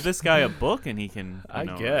guess. Give this guy a book and he can. I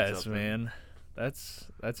guess, man. That's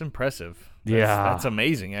impressive. Yeah. That's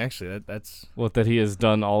amazing. Actually, that's. That he has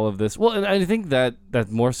done all of this. Well, and I think that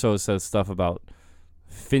more so says stuff about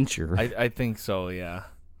Fincher. I think so. Yeah.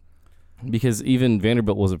 Because even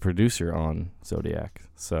Vanderbilt was a producer on Zodiac,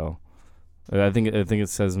 so I think it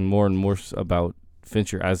says more and more about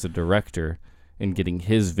Fincher as a director and getting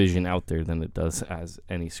his vision out there than it does as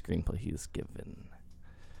any screenplay he's given.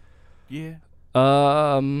 Yeah.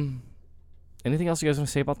 Anything else you guys want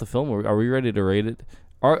to say about the film? Are we ready to rate it?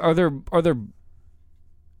 Are there?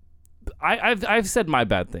 I've said my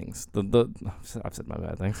bad things. I've said my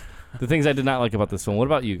bad things. The things I did not like about this film. What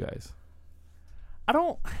about you guys? I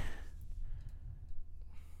don't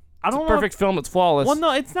It's a know. perfect film. It's flawless. Well,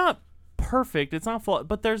 no, it's not perfect. It's not flawless.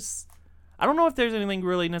 But I don't know if there's anything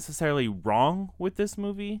really necessarily wrong with this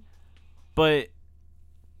movie.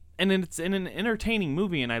 And it's an entertaining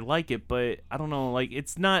movie, and I like it. But I don't know, like,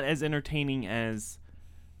 it's not as entertaining as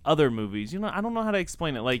other movies. I don't know how to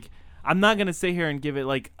explain it. Like, I'm not gonna sit here and give it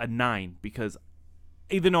like a 9 because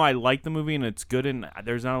even though I like the movie and it's good and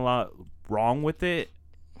there's not a lot wrong with it,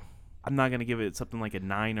 I'm not gonna give it something like a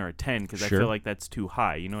 9 or a 10 because I feel like that's too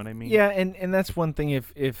high. You know what I mean? Yeah, and that's one thing.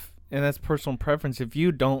 If and that's personal preference. If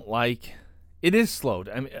you don't like, it is slowed.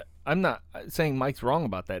 I mean, I'm not saying Mike's wrong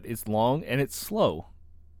about that. It's long and it's slow.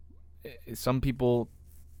 Some people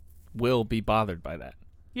will be bothered by that.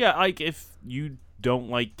 Yeah, like if you don't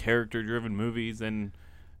like character-driven movies and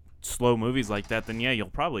slow movies like that, then yeah, you'll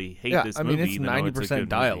probably hate this movie. I mean, it's 90%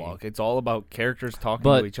 dialogue. It's all about characters talking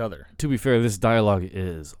to each other. To be fair, this dialogue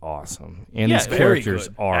is awesome, and these very characters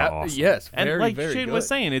good. are awesome. Yes, And very, like very Shane good. was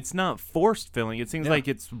saying, it's not forced filling. It seems like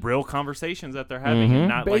it's real conversations that they're having, and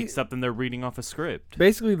not like something they're reading off a script.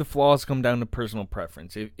 Basically, the flaws come down to personal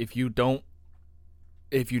preference. If you don't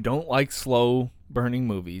like slow burning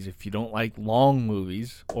movies, if you don't like long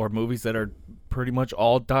movies or movies that are pretty much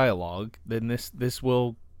all dialogue, then this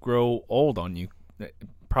will grow old on you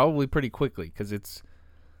probably pretty quickly because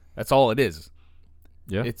that's all it is.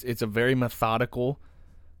 Yeah, it's a very methodical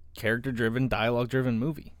character-driven, dialogue-driven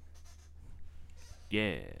movie.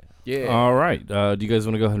 Yeah. Yeah. All right. Do you guys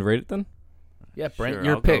want to go ahead and rate it then? Yeah, Brent, Sure,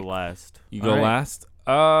 your I'll pick. go last. You go All right.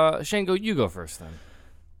 last. Shane, you go first then.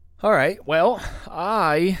 All right. Well,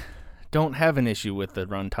 I don't have an issue with the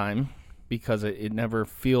runtime because it never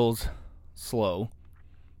feels slow.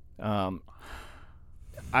 The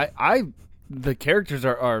characters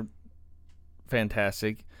are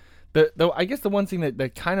fantastic. Though I guess the one thing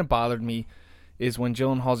that kind of bothered me is when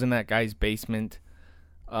Gyllenhaal's in that guy's basement.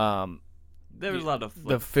 There was a lot of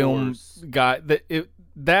the film guy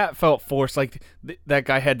that felt forced. Like that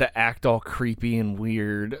guy had to act all creepy and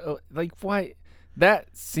weird. Like why?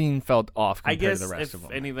 That scene felt off compared I guess to the rest of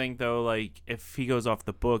them. If anything, though, like if he goes off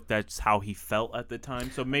the book, that's how he felt at the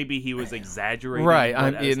time. So maybe he was exaggerating. Right,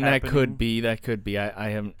 what is and that happening. could be.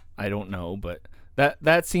 I don't know, but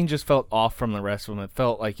that scene just felt off from the rest of them. It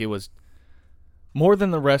felt like it was more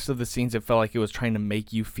than the rest of the scenes. It felt like it was trying to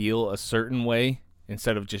make you feel a certain way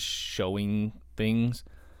instead of just showing things.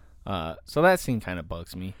 So that scene kind of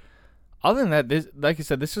bugs me. Other than that, like I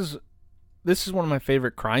said, this is one of my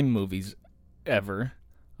favorite crime movies ever.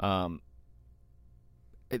 There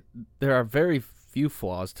are very few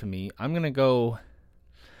flaws to me. I'm gonna go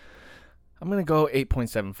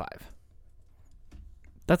 8.75.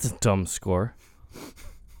 That's a dumb score.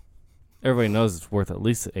 Everybody knows it's worth at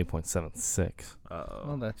least 8.76.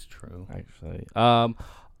 Well, that's true. Actually,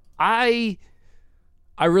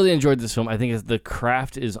 I really enjoyed this film. I think the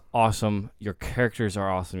craft is awesome. Your characters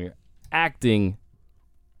are awesome. Your acting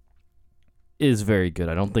is very good.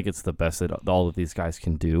 I don't think it's the best that all of these guys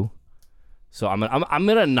can do. So I'm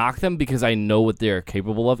gonna knock them because I know what they're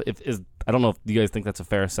capable of. I don't know if you guys think that's a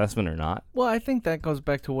fair assessment or not. Well, I think that goes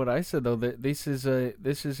back to what I said though. That this is a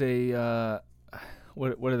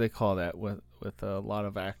what do they call that with a lot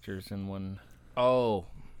of actors in one? Oh,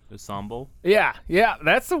 ensemble. Yeah,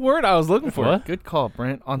 that's the word I was looking for. What? Good call,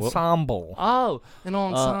 Brent. Ensemble. Oh, an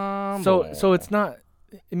ensemble. So it's not.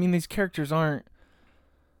 I mean, these characters aren't.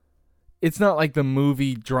 It's not like the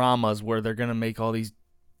movie dramas where they're gonna make all these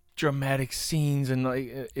dramatic scenes and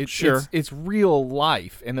like it's real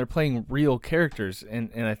life and they're playing real characters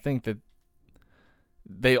and I think that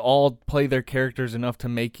they all play their characters enough to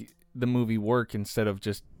make the movie work instead of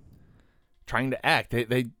just trying to act.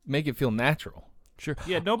 They make it feel natural. Sure.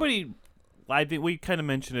 Yeah, nobody. I think we kind of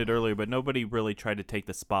mentioned it earlier, but nobody really tried to take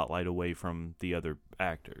the spotlight away from the other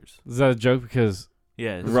actors. Is that a joke? Because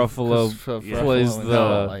Ruffalo plays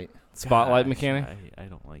the spotlight mechanic. I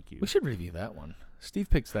don't like you. We should review that one.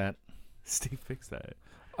 Steve picks that.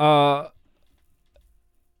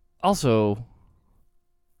 Also,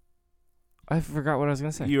 I forgot what I was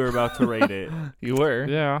gonna say. You were about to rate it. You were.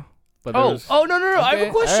 Yeah. But no! Okay. I have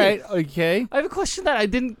a question. All right. Okay. I have a question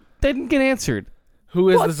that didn't get answered. Who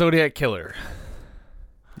is the Zodiac killer?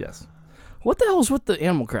 Yes. What the hell's with the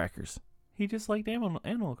animal crackers? He just liked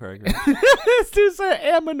animal crackers. This dude said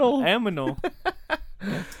aminal. Aminal.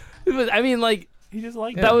 I mean, like. He just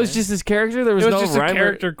liked that. Was just his character. There was no just rhyme a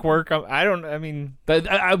character quirk.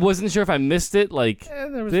 I wasn't sure if I missed it. Like,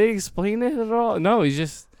 did they explain it at all? No, he's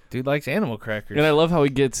just dude likes animal crackers. And I love how he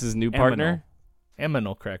gets his new partner.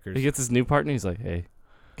 Aminal crackers. He gets his new partner. He's like, "Hey,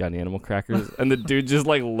 got any animal crackers?" And the dude just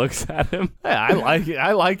like looks at him. Yeah, I like it.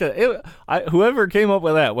 I liked it. Whoever came up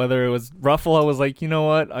with that, whether it was Ruffalo, was like, you know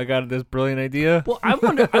what, I got this brilliant idea. Well, I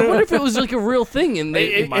wonder if it was like a real thing, and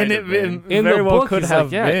it in very the well book, could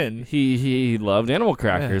have like, been. He loved animal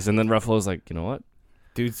crackers, and then Ruffalo's like, you know what,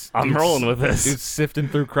 I'm rolling with this. Dude's sifting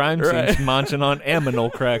through crime scenes, munching on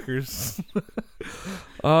aminal crackers.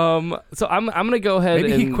 So I'm gonna go ahead.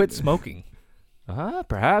 Maybe he quit smoking.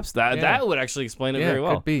 Perhaps that would actually explain it very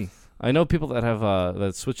well. Could be. I know people that have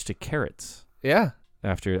that switched to carrots. Yeah.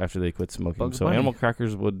 After they quit smoking, Bugs so Bunny. animal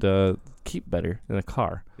crackers would keep better in a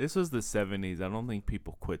car. This was the 70s. I don't think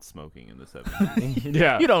people quit smoking in the 70s.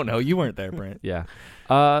 Yeah. You don't know. You weren't there, Brent. Yeah.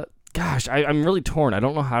 Gosh, I'm really torn. I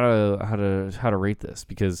don't know how to rate this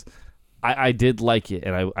because I did like it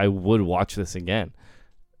and I would watch this again.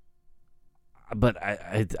 But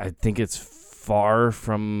I think it's far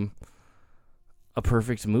from a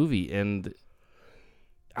perfect movie, and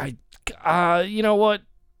you know what?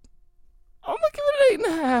 I'm gonna give it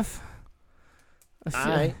an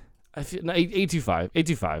 8.5. I feel 8.25.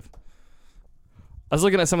 8.25. I was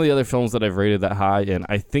looking at some of the other films that I've rated that high, and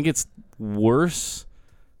I think it's worse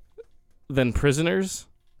than Prisoners,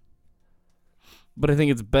 but I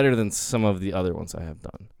think it's better than some of the other ones I have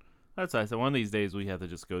done. That's nice. So one of these days we have to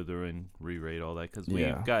just go through and re-rate all that because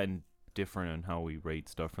we've gotten different on how we rate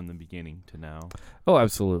stuff from the beginning to now. Oh,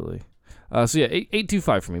 absolutely. So yeah,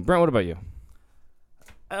 8.25 for me. Brent, what about you?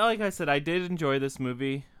 Like I said, I did enjoy this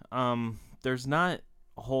movie. There's not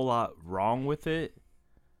a whole lot wrong with it.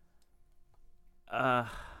 I'll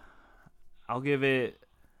give it.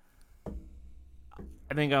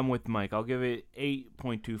 I think I'm with Mike. I'll give it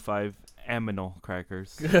 8.25 aminal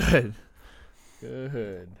crackers.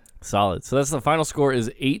 Good. Solid. So that's the final score is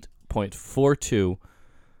 8.42.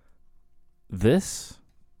 This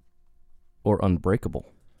or Unbreakable?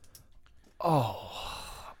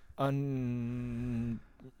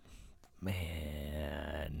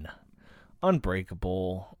 Man.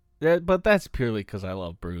 Unbreakable. Yeah, but that's purely because I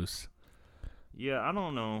love Bruce. Yeah, I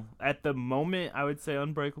don't know. At the moment, I would say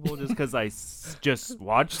Unbreakable just because I just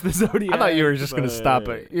watched the Zodiac. I thought you were just going to stop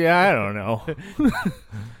it. Yeah, I don't know.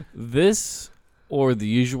 This or The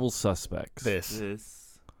Usual Suspects?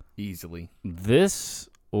 This. Easily. This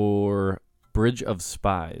or Bridge of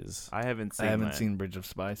Spies? I haven't seen Bridge of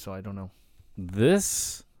Spies, so I don't know.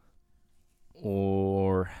 This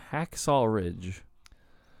or Hacksaw Ridge?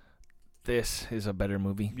 This is a better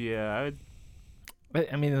movie. Yeah,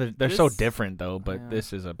 I mean, they're so different, though, but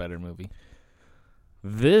this is a better movie.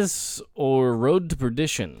 This or Road to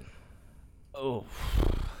Perdition? Oh.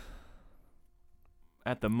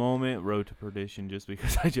 At the moment, Road to Perdition, just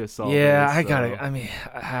because I just saw I this,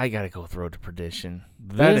 gotta go with Road to Perdition.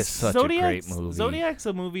 That is such a great movie. Zodiac's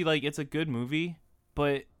a movie, like, it's a good movie,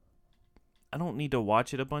 but I don't need to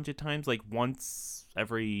watch it a bunch of times, like once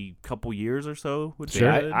every couple years or so.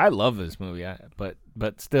 Sure. I love this movie,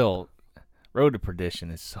 but still, Road to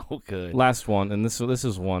Perdition is so good. Last one, and this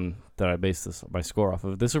is one that I based my score off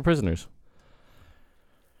of. This or Prisoners?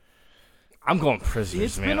 I'm going Prisoners,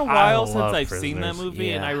 It's man. been a while since I've seen that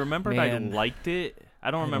movie, and I remembered I liked it. I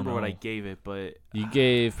don't remember what I gave it, but... You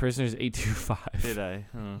gave Prisoners 8.25. Did I?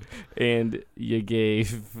 Huh. And you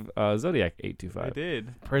gave Zodiac 8.25. I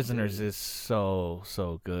did. Prisoners is so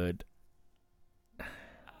good.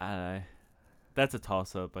 That's a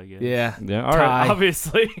toss-up, I guess. Yeah. All right.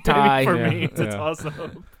 Obviously. Tie. For me, it's a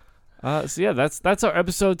toss-up. So yeah, that's our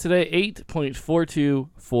episode today. 8.42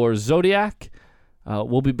 for Zodiac.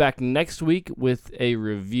 We'll be back next week with a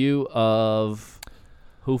review of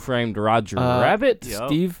Who Framed Roger Rabbit.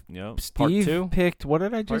 Steve Part 2. Picked, what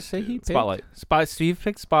did I just say he picked? Spotlight. Steve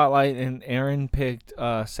picked Spotlight, and Aaron picked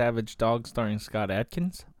Savage Dog starring Scott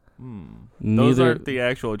Adkins. Those aren't the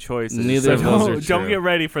actual choices. Neither of those are true. Don't get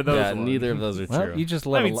ready for those ones. Neither of those are true. Well, you just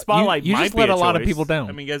let Spotlight you might just be let a a lot of choice. people down.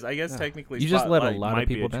 I mean, I guess technically you just let a lot might of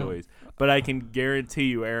people be a down. choice. But I can guarantee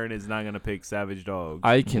you Aaron is not going to pick Savage Dogs.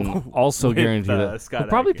 I can also guarantee that Scott he'll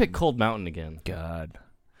probably Adkins. pick Cold Mountain again. God.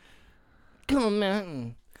 Cold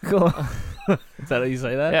Mountain. Cool. Is that how you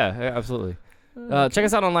say that? Yeah, absolutely. Check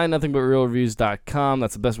us out online, nothingbutrealreviews.com.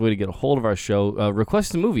 That's the best way to get a hold of our show.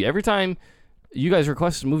 Request a movie. Every time you guys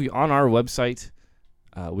request a movie on our website,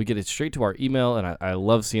 we get it straight to our email, and I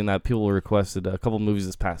love seeing that. People requested a couple movies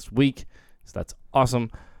this past week, so that's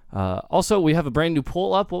awesome. Also, we have a brand new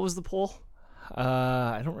poll up. What was the poll?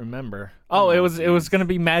 I don't remember. Oh, it was going to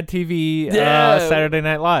be Mad TV Saturday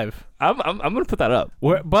Night Live. I'm going to put that up.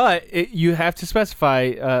 But you have to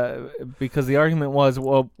specify because the argument was,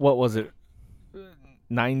 well, what was it?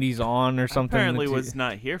 90s on or something. Apparently was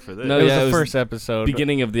not here for this. No, it was the first episode.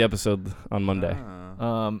 Beginning of the episode on Monday.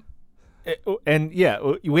 And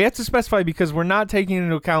yeah, we have to specify because we're not taking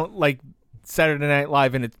into account like Saturday Night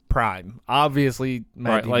Live in its prime. Obviously,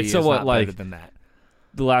 Mad TV is not better than that.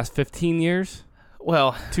 The last 15 years?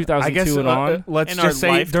 Well, 2002 I guess, and on? Let's just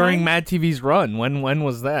say during Mad TV's run. When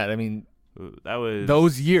was that? I mean, that was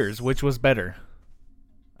those years. Which was better?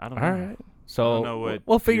 I don't know. All right. So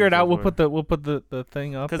we'll figure it out. We'll put the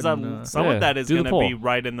thing up because some of that is going to be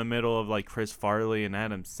right in the middle of like Chris Farley and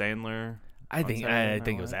Adam Sandler. I think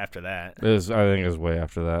it was after that. I think it was way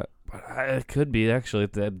after that. But it could be actually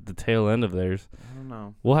at the tail end of theirs. I don't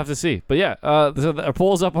know. We'll have to see. But yeah, our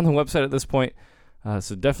poll's up on the website at this point.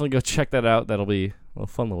 So definitely go check that out. That'll be a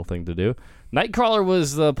fun little thing to do. Nightcrawler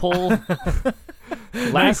was the poll.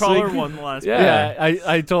 Nightcrawler won the last. Yeah,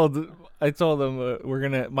 I told them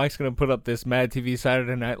Mike's gonna put up this Mad TV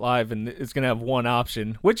Saturday Night Live, and it's gonna have one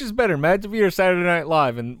option. Which is better, Mad TV or Saturday Night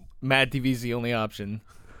Live? And Mad TV's the only option.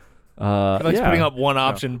 Mike's putting up one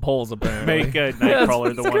option polls apparently. Make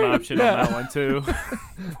Nightcrawler the one option on that one too.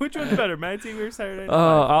 Which one's better, Mad TV or Saturday Night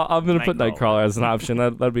Live? I'm gonna put Nightcrawler as an option.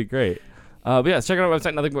 That'd be great. But yeah, check out our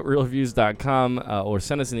website, nothingbutrealreviews.com, or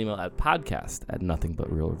send us an email at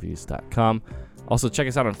podcast@nothingbutrealreviews.com. Also, check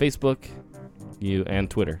us out on Facebook and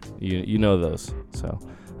Twitter. You know those. So,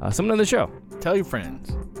 someone on the show. Tell your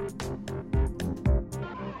friends.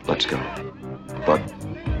 Let's go. But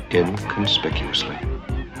inconspicuously.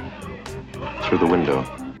 Through the window.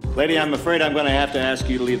 Lady, I'm afraid I'm going to have to ask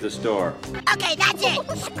you to leave the store. Okay, that's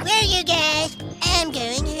it. Screw you guys. I'm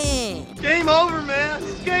going home. Game over, man.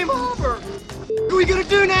 It's game over. What are we gonna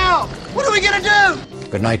do now? What are we gonna do?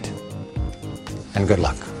 Good night, and good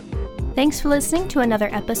luck. Thanks for listening to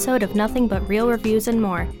another episode of Nothing But Real Reviews and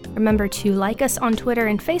More. Remember to like us on Twitter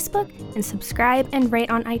and Facebook, and subscribe and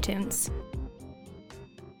rate on iTunes.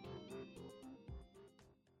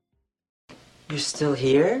 You're still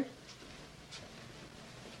here?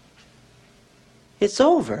 It's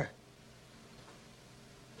over.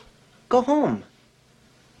 Go home.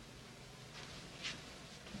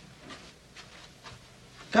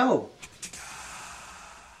 Go.